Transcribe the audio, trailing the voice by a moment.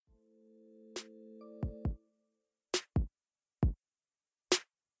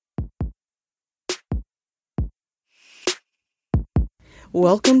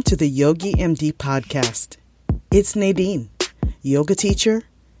Welcome to the Yogi MD podcast. It's Nadine, yoga teacher,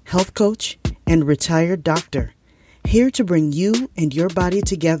 health coach, and retired doctor, here to bring you and your body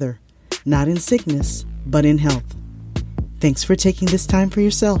together, not in sickness, but in health. Thanks for taking this time for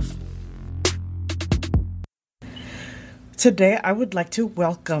yourself. Today, I would like to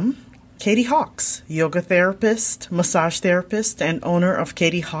welcome Katie Hawks, yoga therapist, massage therapist, and owner of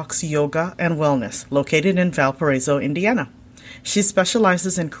Katie Hawks Yoga and Wellness, located in Valparaiso, Indiana. She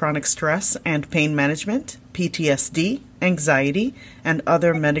specializes in chronic stress and pain management, PTSD, anxiety, and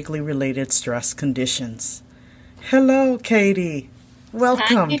other medically related stress conditions. Hello, Katie.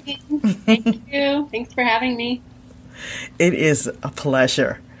 Welcome. Hi, thank you. Thanks for having me. It is a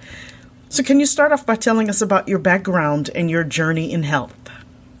pleasure. So can you start off by telling us about your background and your journey in health?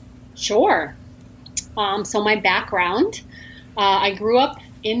 Sure. So my background, I grew up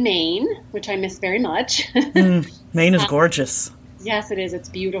in Maine, which I miss very much. Maine is gorgeous. Yes, it is. It's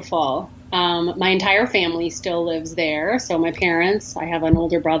beautiful. My entire family still lives there. So my parents, I have an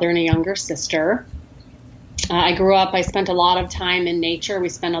older brother and a younger sister. I spent a lot of time in nature. We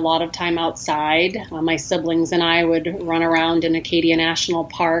spent a lot of time outside. My siblings and I would run around in Acadia National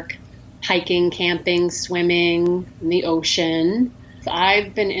Park, hiking, camping, swimming in the ocean.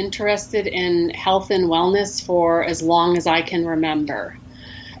 I've been interested in health and wellness for as long as I can remember.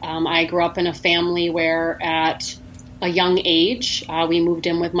 I grew up in a family where at a young age, we moved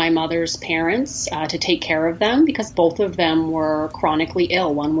in with my mother's parents to take care of them because both of them were chronically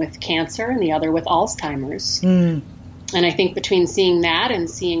ill, one with cancer and the other with Alzheimer's. And I think between seeing that and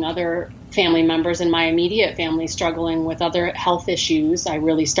seeing other family members in my immediate family struggling with other health issues, I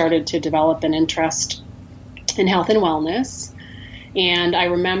really started to develop an interest in health and wellness. And I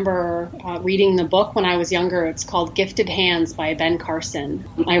remember reading the book when I was younger. It's called Gifted Hands by Ben Carson.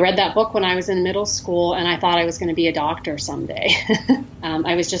 I read that book when I was in middle school, and I thought I was going to be a doctor someday.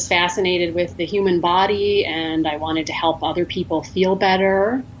 I was just fascinated with the human body, and I wanted to help other people feel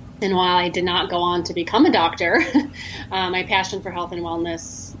better. And while I did not go on to become a doctor, my passion for health and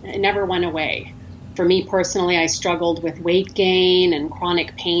wellness never went away. For me personally, I struggled with weight gain and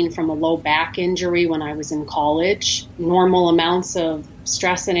chronic pain from a low back injury when I was in college. Normal amounts of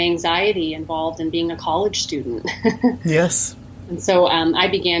stress and anxiety involved in being a college student. Yes. And so I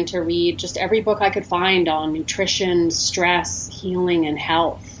began to read just every book I could find on nutrition, stress, healing, and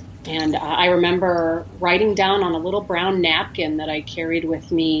health. And I remember writing down on a little brown napkin that I carried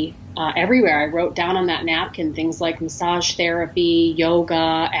with me everywhere. I wrote down on that napkin things like massage therapy,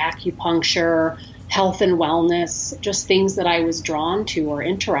 yoga, acupuncture, health and wellness, just things that I was drawn to or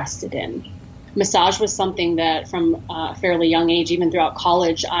interested in. Massage was something that from a fairly young age, even throughout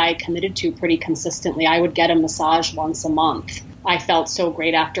college, I committed to pretty consistently. I would get a massage once a month. I felt so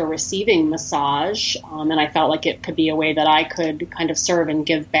great after receiving massage, and I felt like it could be a way that I could kind of serve and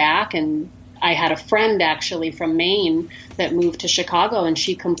give back. And I had a friend actually from Maine that moved to Chicago, and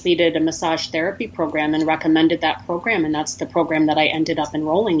she completed a massage therapy program and recommended that program, and that's the program that I ended up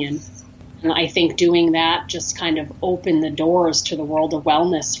enrolling in. And I think doing that just kind of opened the doors to the world of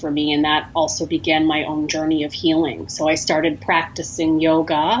wellness for me, and that also began my own journey of healing. So I started practicing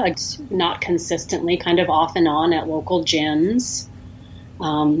yoga, not consistently, kind of off and on at local gyms.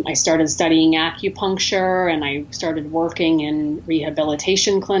 I started studying acupuncture, and I started working in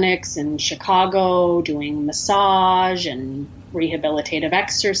rehabilitation clinics in Chicago, doing massage and rehabilitative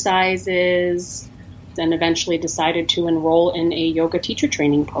exercises, and eventually decided to enroll in a yoga teacher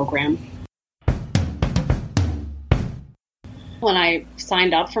training program. When I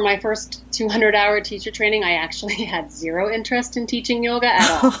signed up for my first 200-hour teacher training, I actually had zero interest in teaching yoga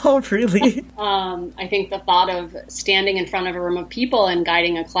at all. Oh, really? I think the thought of standing in front of a room of people and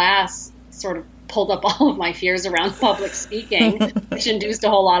guiding a class sort of pulled up all of my fears around public speaking, which induced a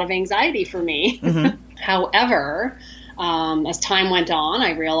whole lot of anxiety for me. However, as time went on,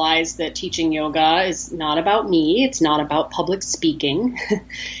 I realized that teaching yoga is not about me. It's not about public speaking.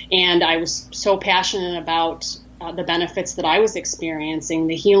 And I was so passionate about the benefits that I was experiencing,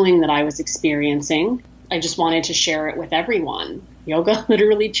 the healing that I was experiencing. I just wanted to share it with everyone. Yoga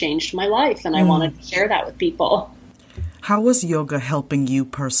literally changed my life, and I wanted to share that with people. How was yoga helping you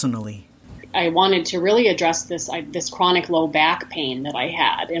personally? I wanted to really address this chronic low back pain that I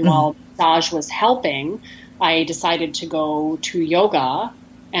had. And while massage was helping, I decided to go to yoga.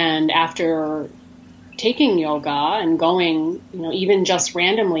 And after taking yoga and going, even just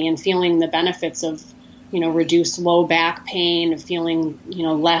randomly and feeling the benefits of reduced low back pain, feeling,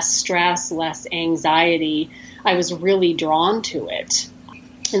 less stress, less anxiety, I was really drawn to it.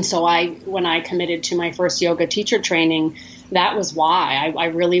 And so when I committed to my first yoga teacher training, that was why I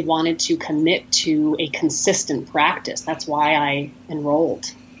really wanted to commit to a consistent practice. That's why I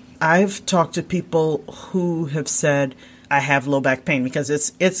enrolled. I've talked to people who have said, I have low back pain because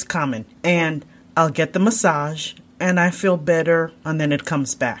it's common, and I'll get the massage and I feel better and then it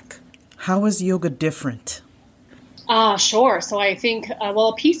comes back. How is yoga different? Sure. So I think,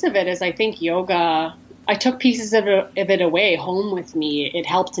 a piece of it is I think yoga, I took pieces of it away home with me. It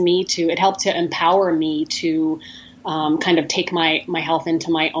helped to empower me to kind of take my health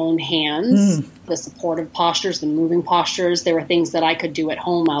into my own hands. The supportive postures, the moving postures, there were things that I could do at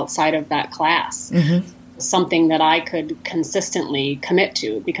home outside of that class. Something that I could consistently commit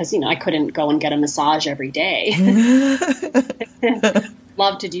to because, I couldn't go and get a massage every day.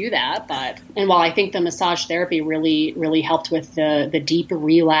 Love to do that, and while I think the massage therapy really, really helped with the deep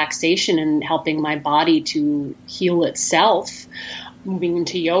relaxation and helping my body to heal itself, moving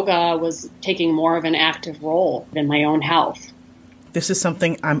into yoga was taking more of an active role in my own health. This is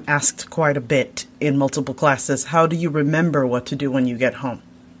something I'm asked quite a bit in multiple classes. How do you remember what to do when you get home?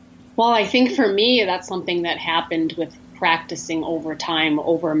 Well, I think for me, that's something that happened with practicing over time,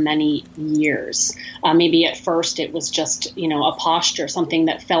 over many years. Maybe at first it was just, a posture, something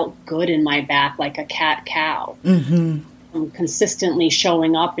that felt good in my back, like a cat-cow. Consistently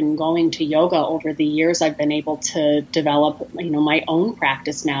showing up and going to yoga over the years, I've been able to develop, my own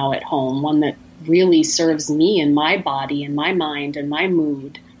practice now at home, one that really serves me and my body and my mind and my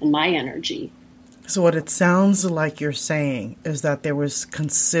mood and my energy. So what it sounds like you're saying is that there was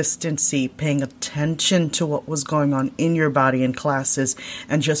consistency, paying attention to what was going on in your body in classes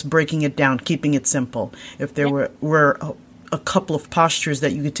and just breaking it down, keeping it simple. If there were a couple of postures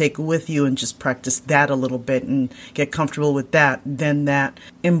that you could take with you and just practice that a little bit and get comfortable with that, then that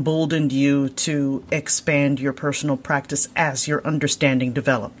emboldened you to expand your personal practice as your understanding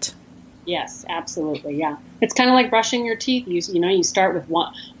developed. Yes, absolutely. Yeah. It's kind of like brushing your teeth. You start with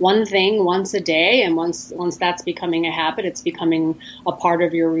one thing once a day, and once that's becoming a habit, it's becoming a part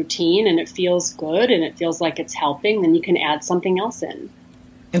of your routine, and it feels good and it feels like it's helping, then you can add something else in.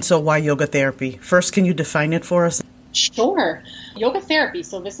 And so why yoga therapy? First, can you define it for us? Sure. Yoga therapy.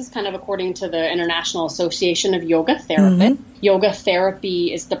 So this is kind of according to the International Association of Yoga Therapists. Yoga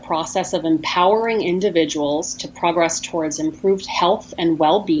therapy is the process of empowering individuals to progress towards improved health and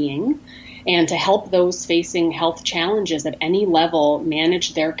well-being and to help those facing health challenges at any level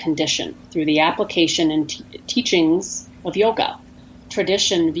manage their condition through the application and teachings of yoga.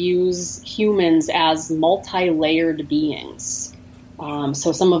 Tradition views humans as multi-layered beings.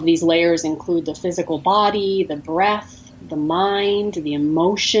 So some of these layers include the physical body, the breath, the mind, the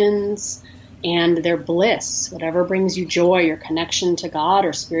emotions, and their bliss, whatever brings you joy or connection to God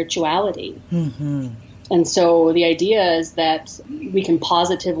or spirituality. And so the idea is that we can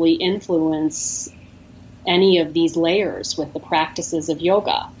positively influence any of these layers with the practices of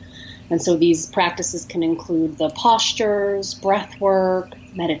yoga. And so these practices can include the postures, breath work,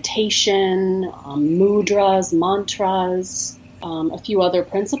 meditation, mudras, mantras. A few other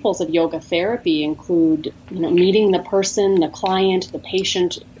principles of yoga therapy include, meeting the person, the client, the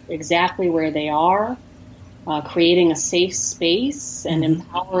patient exactly where they are, creating a safe space, and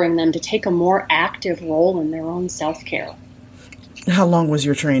empowering them to take a more active role in their own self-care. How long was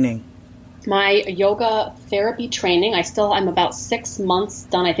your training? My yoga therapy training, I'm about 6 months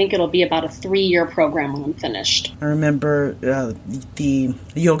done. I think it'll be about a 3-year program when I'm finished. I remember the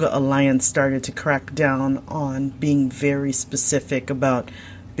Yoga Alliance started to crack down on being very specific about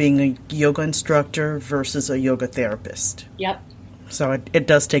being a yoga instructor versus a yoga therapist. Yep. So it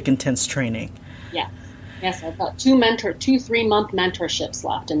does take intense training. Yeah. Yes, I've got 2 3-month mentorships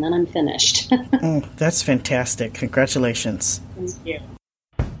left, and then I'm finished. That's fantastic. Congratulations. Thank you.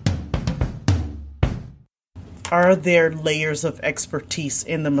 Are there layers of expertise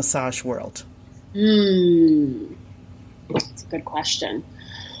in the massage world? That's a good question.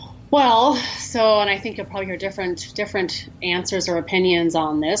 Well, and I think you'll probably hear different answers or opinions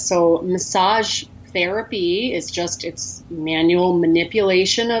on this. So massage therapy is it's manual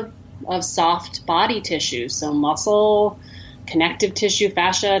manipulation of soft body tissue. So muscle, connective tissue,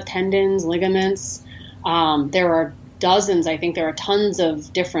 fascia, tendons, ligaments. There are dozens, I think there are tons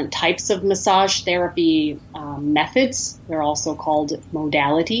of different types of massage therapy methods. They're also called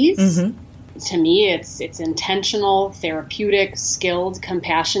modalities. To me, it's intentional, therapeutic, skilled,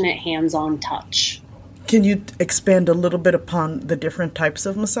 compassionate, hands-on touch. Can you expand a little bit upon the different types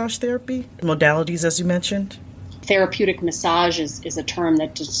of massage therapy, modalities as you mentioned? Therapeutic massage is a term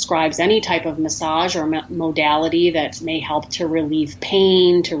that describes any type of massage or modality that may help to relieve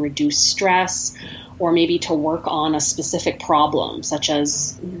pain, to reduce stress, or maybe to work on a specific problem, such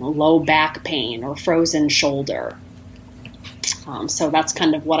as low back pain or frozen shoulder. So that's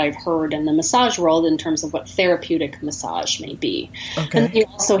kind of what I've heard in the massage world in terms of what therapeutic massage may be. Okay. And you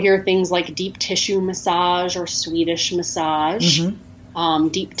also hear things like deep tissue massage or Swedish massage.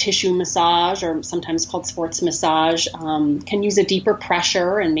 Deep tissue massage, or sometimes called sports massage, can use a deeper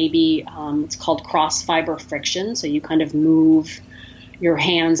pressure, and maybe it's called cross fiber friction. So you kind of move your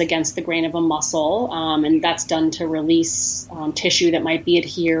hands against the grain of a muscle, and that's done to release tissue that might be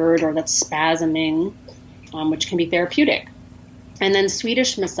adhered or that's spasming, which can be therapeutic. And then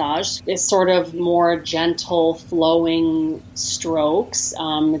Swedish massage is sort of more gentle, flowing strokes.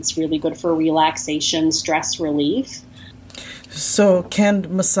 It's really good for relaxation, stress relief. So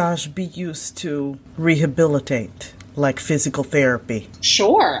can massage be used to rehabilitate, like physical therapy?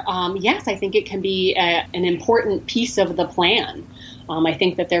 Sure. Yes, I think it can be an important piece of the plan. I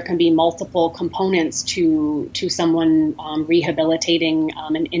think that there can be multiple components to someone rehabilitating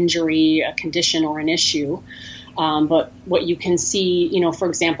an injury, a condition, or an issue. But what you can see, for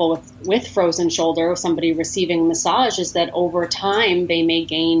example, with frozen shoulder, somebody receiving massage, is that over time they may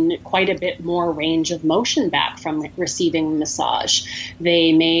gain quite a bit more range of motion back from receiving massage.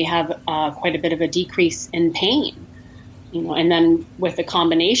 They may have quite a bit of a decrease in pain. And then with a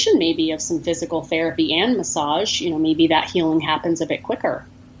combination maybe of some physical therapy and massage, maybe that healing happens a bit quicker.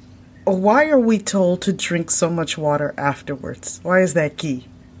 Why are we told to drink so much water afterwards? Why is that key?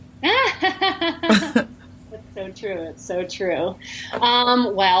 So true. It's so true.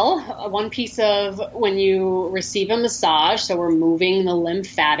 Well, one piece of when you receive a massage, so we're moving the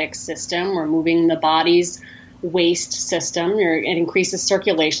lymphatic system, we're moving the body's waste system, it increases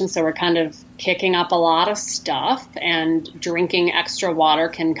circulation, so we're kind of kicking up a lot of stuff, and drinking extra water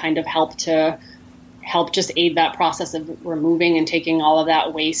can kind of help just aid that process of removing and taking all of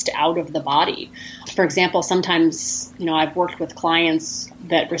that waste out of the body. For example, sometimes, I've worked with clients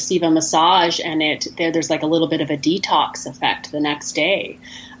that receive a massage and there's like a little bit of a detox effect the next day.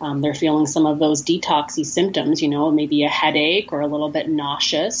 They're feeling some of those detoxy symptoms, maybe a headache or a little bit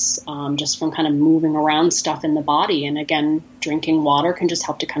nauseous, just from kind of moving around stuff in the body. And again, drinking water can just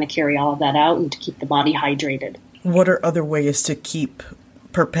help to kind of carry all of that out and to keep the body hydrated. What are other ways to keep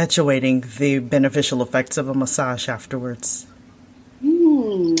perpetuating the beneficial effects of a massage afterwards?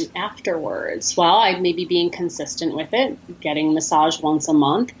 Afterwards, well, I'd maybe being consistent with it, getting massage once a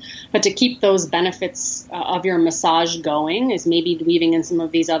month. But to keep those benefits of your massage going is maybe weaving in some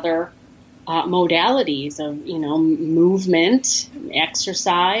of these other modalities of, movement,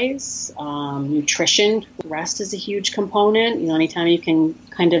 exercise, nutrition. Rest is a huge component. Anytime you can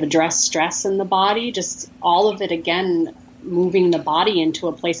kind of address stress in the body, just all of it, again, moving the body into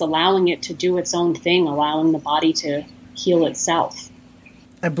a place, allowing it to do its own thing, allowing the body to heal itself.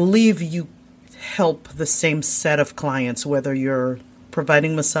 I believe you help the same set of clients, whether you're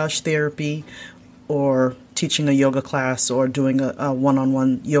providing massage therapy or teaching a yoga class or doing a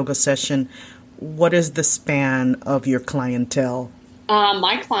one-on-one yoga session. What is the span of your clientele?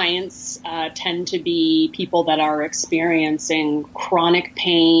 My clients tend to be people that are experiencing chronic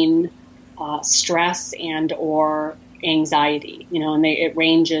pain, stress, and or anxiety, and it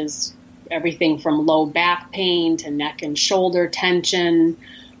ranges everything from low back pain to neck and shoulder tension,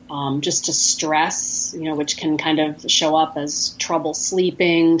 just to stress, which can kind of show up as trouble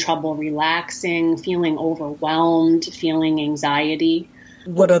sleeping, trouble relaxing, feeling overwhelmed, feeling anxiety.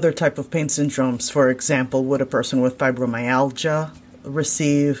 What other type of pain syndromes, for example, would a person with fibromyalgia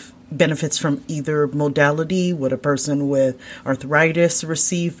receive benefits from either modality? Would a person with arthritis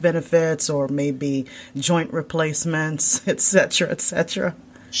receive benefits, or maybe joint replacements, etc., etc.?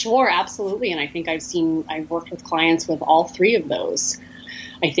 Sure, absolutely. And I think I've worked with clients with all three of those.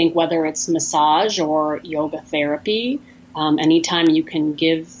 I think whether it's massage or yoga therapy, anytime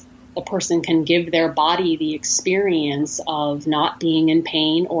a person can give their body the experience of not being in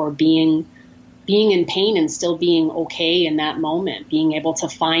pain, or being in pain and still being okay in that moment, being able to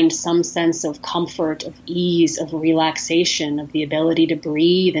find some sense of comfort, of ease, of relaxation, of the ability to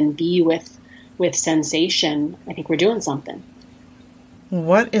breathe and be with sensation, I think we're doing something.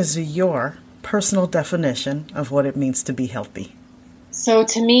 What is your personal definition of what it means to be healthy? So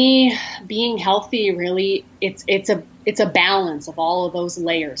to me, being healthy, really, it's a balance of all of those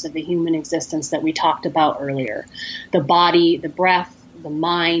layers of the human existence that we talked about earlier. The body, the breath, the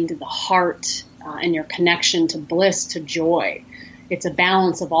mind, the heart, and your connection to bliss, to joy. It's a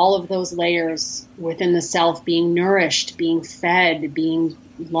balance of all of those layers within the self, being nourished, being fed, being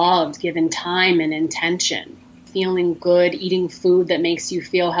loved, given time and intention. Feeling good, eating food that makes you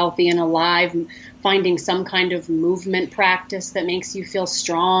feel healthy and alive, finding some kind of movement practice that makes you feel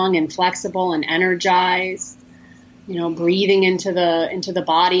strong and flexible and energized. breathing into the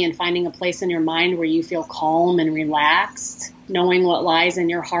body and finding a place in your mind where you feel calm and relaxed, knowing what lies in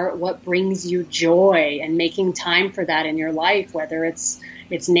your heart, what brings you joy, and making time for that in your life, whether it's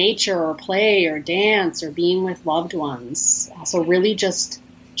nature or play or dance or being with loved ones. So really just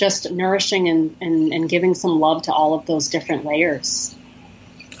nourishing and giving some love to all of those different layers.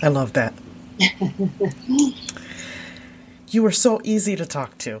 I love that. You were so easy to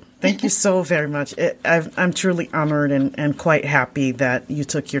talk to. Thank you so very much. I'm truly honored and quite happy that you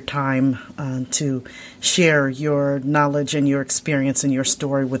took your time to share your knowledge and your experience and your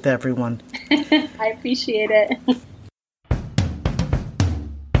story with everyone. I appreciate it.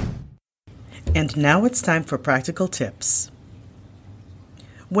 And now it's time for practical tips.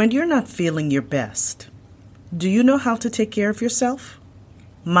 When you're not feeling your best, do you know how to take care of yourself?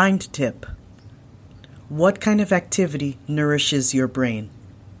 Mind tip. What kind of activity nourishes your brain?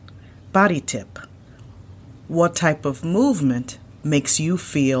 Body tip. What type of movement makes you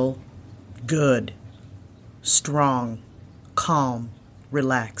feel good, strong, calm,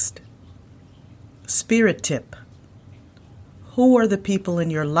 relaxed? Spirit tip. Who are the people in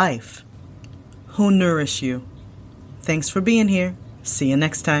your life who nourish you? Thanks for being here. See you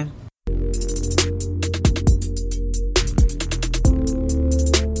next time.